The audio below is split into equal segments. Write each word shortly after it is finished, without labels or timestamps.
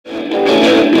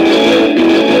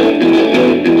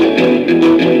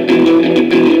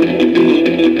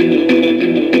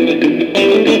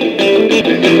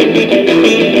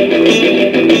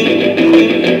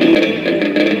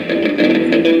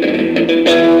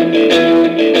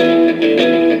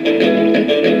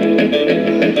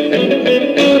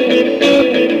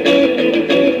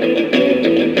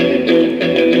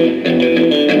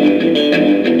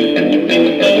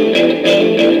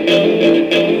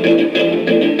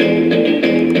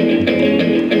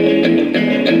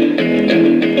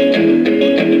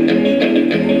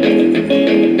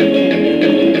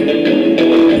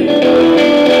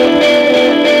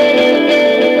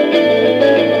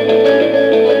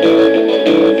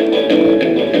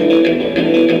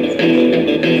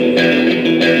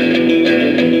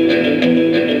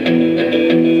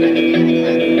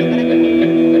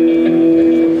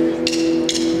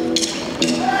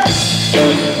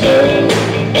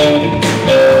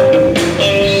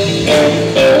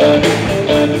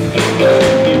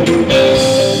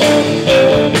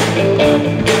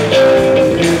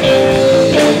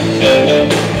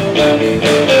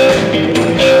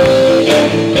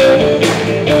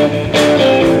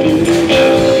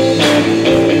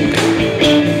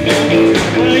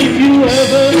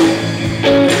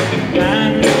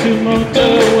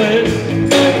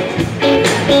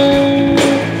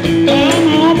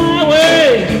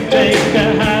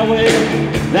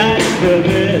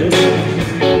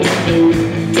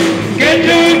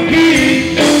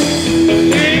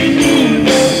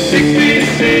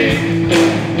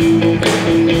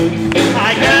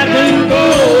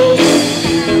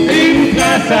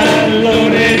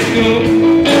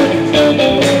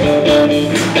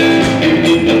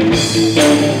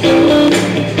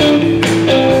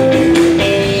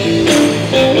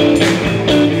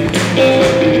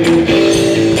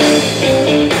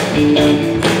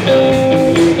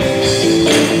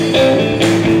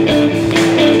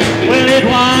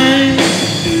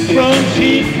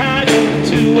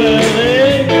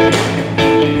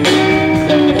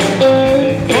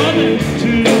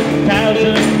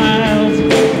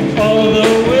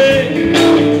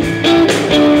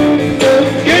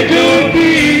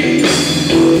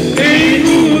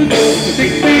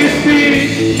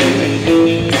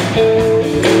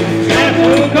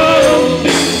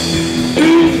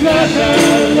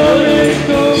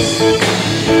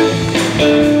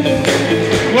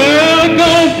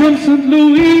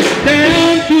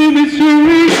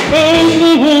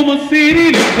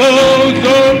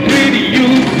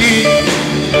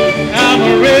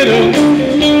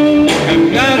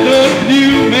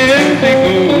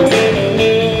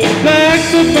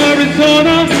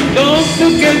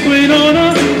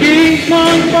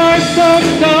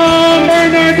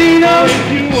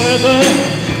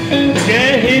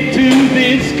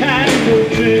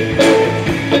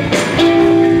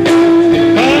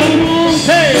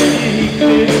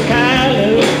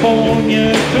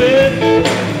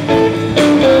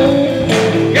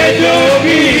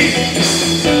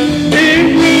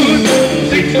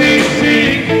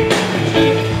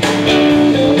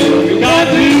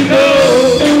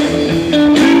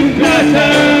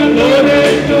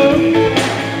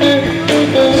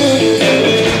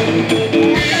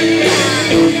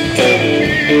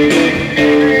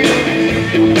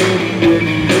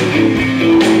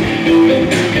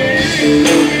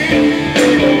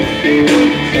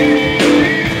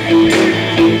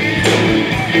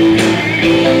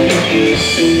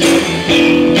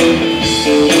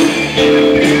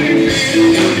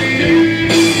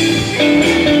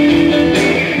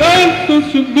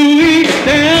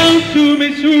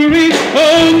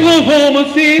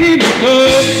city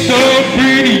looks so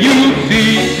pretty, you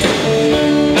see.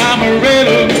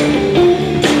 Amarillo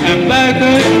and black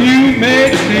as New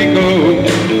Mexico.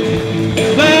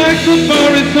 Black as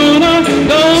Arizona,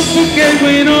 don't forget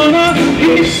Winona.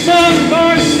 East of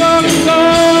Barcelona.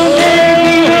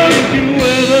 Did you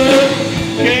ever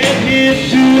get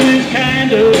into this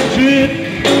kind of trip?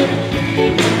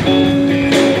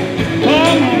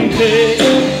 Come on, take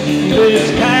this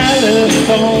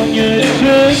California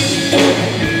trip.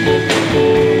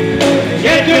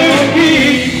 Get your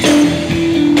key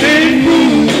and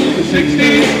move to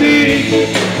 66.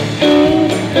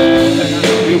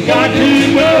 You got to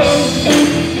go to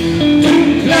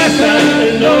Plaza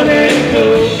Loreto.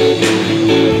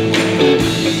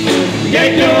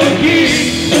 Get your key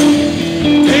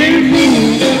and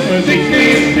move to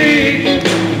 66.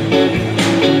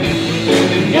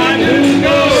 You got to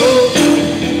go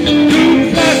to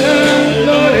Plaza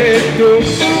Loreto.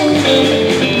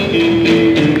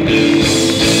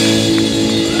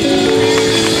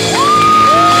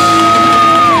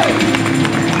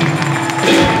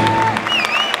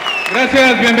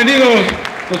 Gracias, bienvenidos.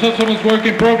 Nosotros somos Work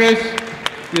in Progress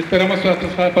y esperamos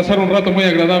pasar un rato muy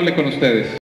agradable con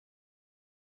ustedes.